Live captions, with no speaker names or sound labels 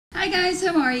Hi guys,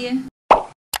 how are you?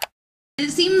 It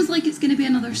seems like it's going to be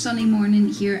another sunny morning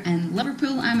here in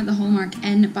Liverpool. I'm at the Hallmark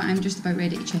Inn, but I'm just about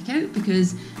ready to check out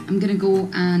because I'm going to go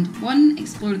and one,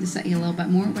 explore the city a little bit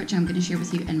more, which I'm going to share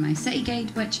with you in my city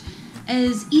guide, which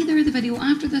is either the video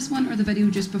after this one or the video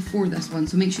just before this one,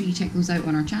 so make sure you check those out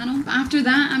on our channel. But after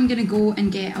that, I'm going to go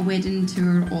and get a wedding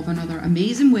tour of another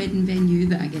amazing wedding venue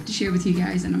that I get to share with you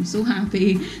guys, and I'm so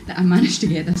happy that I managed to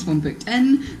get this one booked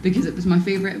in because it was my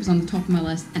favourite, it was on the top of my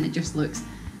list, and it just looks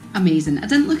amazing. I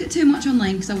didn't look at too much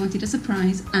online because I wanted a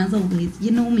surprise, as always,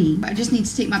 you know me. But I just need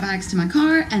to take my bags to my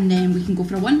car and then we can go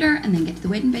for a wander and then get to the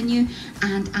wedding venue,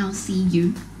 and I'll see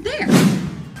you there.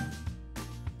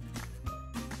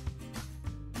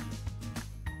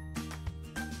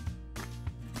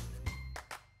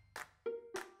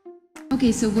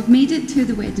 Okay, so we've made it to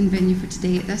the wedding venue for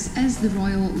today. This is the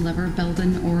Royal Liver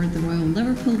Building, or the Royal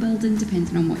Liverpool Building,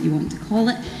 depending on what you want to call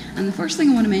it. And the first thing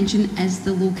I want to mention is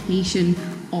the location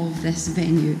of this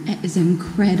venue. It is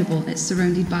incredible. It's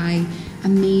surrounded by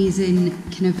amazing,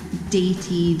 kind of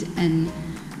dated and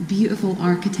beautiful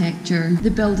architecture. The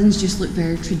buildings just look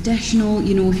very traditional.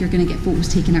 You know, if you're going to get photos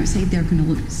taken outside, they're going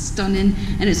to look stunning.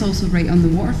 And it's also right on the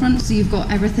waterfront, so you've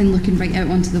got everything looking right out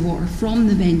onto the water from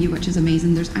the venue, which is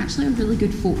amazing. There's actually a really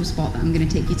good photo spot that I'm going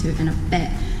to take you to in a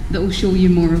bit that will show you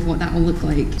more of what that will look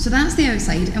like. So that's the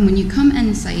outside, and when you come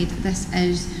inside, this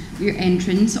is your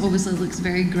entrance. Obviously looks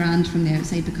very grand from the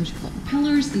outside because you've got the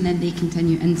pillars, and then they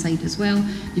continue inside as well.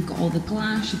 You've got all the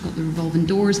glass, you've got the revolving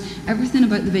doors. Everything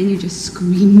about the venue just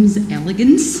screams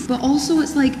elegance, but also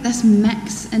it's like this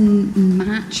mix and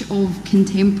match of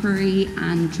contemporary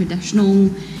and traditional.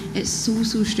 It's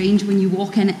so strange. When you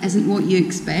walk in, it isn't what you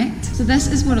expect. So this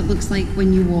is what it looks like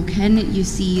when you walk in. You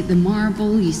see the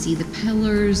marble, you see the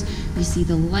pillars, you see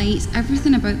the lights.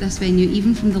 Everything about this venue,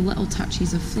 even from the little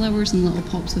touches of flowers and little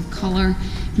pops of colour,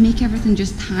 make everything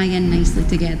just tie in nicely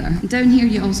together. Down here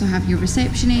you also have your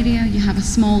reception area. You have a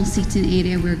small seating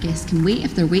area where guests can wait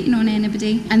if they're waiting on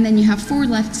anybody. And then you have 4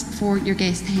 lifts for your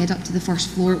guests to head up to the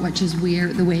first floor, which is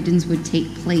where the weddings would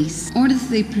take place. Or if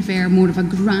they prefer more of a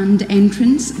grand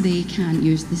entrance, they can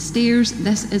use the stairs.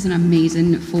 This is an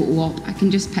amazing photo op. I can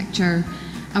just picture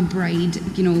a bride,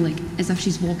 you know, like as if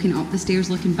she's walking up the stairs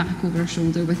looking back over her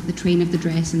shoulder with the train of the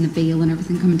dress and the veil and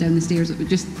everything coming down the stairs. It would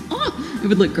just, it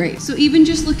would look great. So even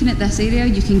just looking at this area,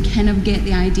 you can kind of get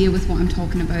the idea with what I'm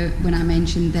talking about when I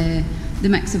mentioned the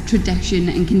mix of tradition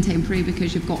and contemporary,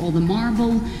 because you've got all the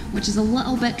marble, which is a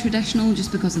little bit traditional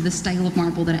just because of the style of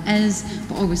marble that it is,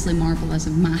 but obviously marble is a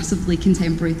massively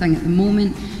contemporary thing at the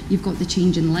moment. You've got the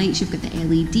changing lights, you've got the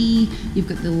LED, you've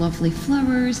got the lovely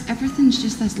flowers. Everything's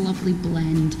just this lovely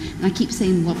blend, and I keep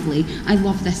saying lovely. I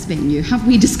love this venue. Have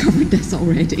we discovered this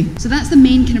already? So that's the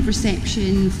main kind of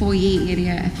reception foyer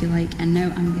area, if you like, and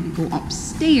now I'm going to go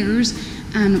upstairs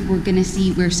and we're going to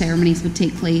see where ceremonies would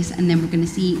take place, and then we're going to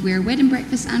see where wedding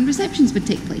breakfasts and receptions would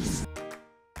take place.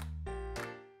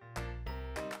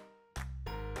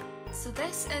 So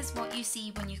this is what you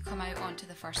see when you come out onto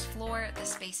the first floor. The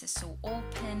space is so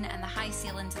open, and the high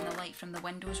ceilings and the light from the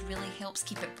windows really helps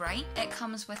keep it bright. It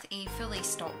comes with a fully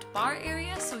stocked bar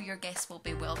area, so your guests will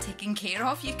be well taken care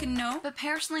of, you can know. But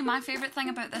personally, my favourite thing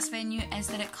about this venue is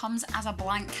that it comes as a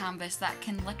blank canvas that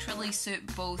can literally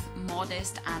suit both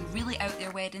modest and really out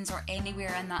there weddings, or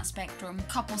anywhere in that spectrum.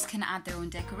 Couples can add their own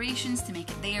decorations to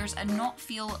make it theirs and not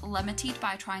feel limited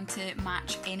by trying to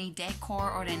match any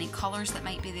decor or any colours that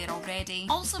might be there already.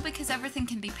 Also, because everything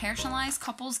can be personalised,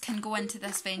 couples can go into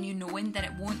this venue knowing that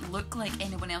it won't look like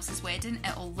anyone else's wedding,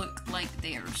 it'll look like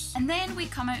theirs. And then we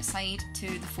come outside to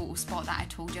the photo spot that I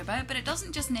told you about, but it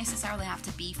doesn't just necessarily have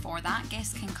to be for that.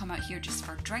 Guests can come out here just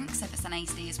for drinks if it's a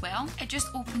nice day as well. It just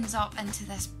opens up into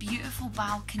this beautiful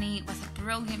balcony with a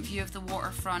brilliant view of the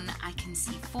waterfront. I can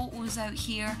see photos out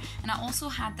here, and I also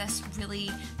had this really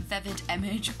vivid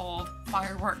image of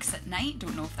fireworks at night.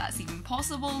 Don't know if that's even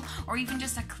possible, or even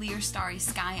just a clear starry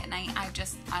sky at night.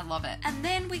 I love it. And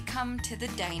then we come to the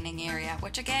dining area,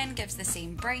 which again gives the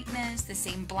same brightness, the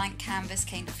same blank canvas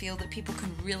kind of feel that people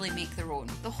can really make their own.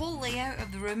 The whole layout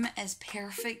of the room is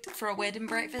perfect for a wedding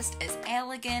breakfast. It's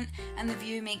elegant, and the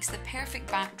view makes the perfect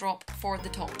backdrop for the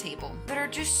top table. There are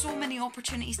just so many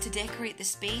opportunities to decorate the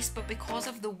space, but because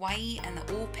of the white and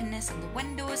the openness and the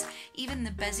windows, even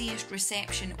the busiest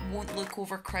reception won't look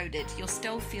overcrowded. You'll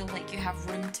still feel like you have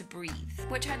room to breathe,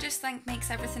 which I just think makes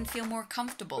everything feel more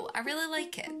comfortable. I really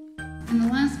like it. And the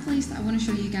last place that I want to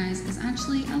show you guys is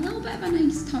actually a little bit of a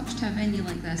nice touch to a venue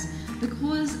like this.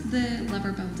 Because the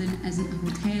Liver building isn't a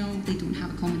hotel, they don't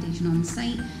have accommodation on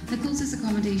site, the closest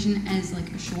accommodation is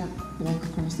like a short walk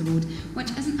across the road,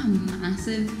 which isn't a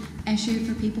massive issue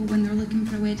for people when they're looking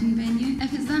for a wedding venue.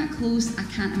 If it's that close, I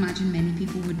can't imagine many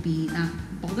people would be that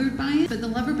bothered by it. But the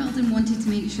Liver building wanted to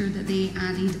make sure that they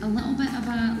added a little bit of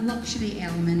a luxury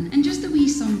element and just a wee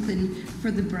something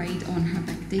for the bride on her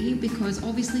big day, because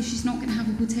obviously she's not going to have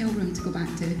a hotel room to go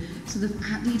back to, so they've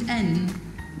added in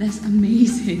this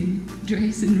amazing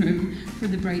dressing room for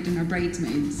the bride and her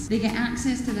bridesmaids. They get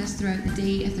access to this throughout the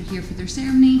day if they're here for their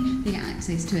ceremony, they get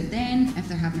access to it then. If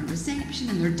they're having a reception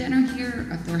and their dinner here,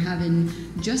 if they're having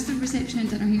just their reception and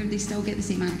dinner here, they still get the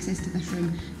same access to this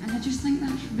room. And I just think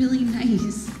that's really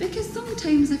nice, because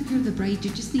sometimes if you're the bride,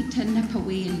 you just need to nip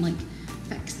away and like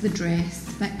fix the dress,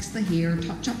 fix the hair,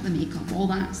 touch up the makeup, all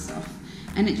that stuff.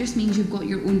 And it just means you've got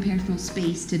your own personal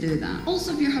space to do that.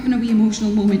 Also, if you're having a wee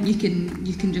emotional moment, you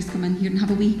can just come in here and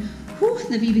have a wee whew,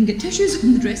 they've even got tissues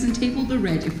on the dressing table, they're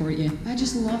ready for you. I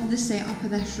just love the setup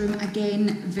of this room.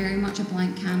 Again, very much a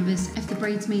blank canvas. If the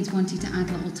bridesmaids wanted to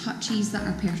add little touches that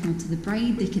are personal to the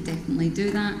bride, they could definitely do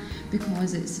that,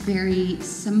 because it's very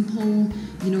simple,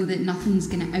 you know, that nothing's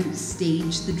gonna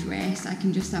outstage the dress. I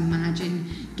can just imagine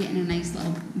getting a nice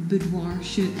little boudoir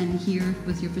shoot in here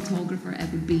with your photographer.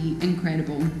 It would be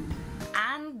incredible.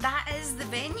 That is the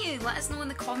venue. Let us know in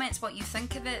the comments what you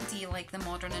think of it. Do you like the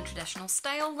modern and traditional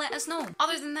style? Let us know.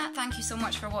 Other than that, thank you so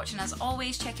much for watching. As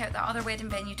always, check out the other wedding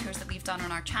venue tours that we've done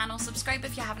on our channel. Subscribe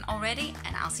if you haven't already,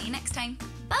 and I'll see you next time.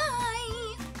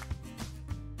 Bye!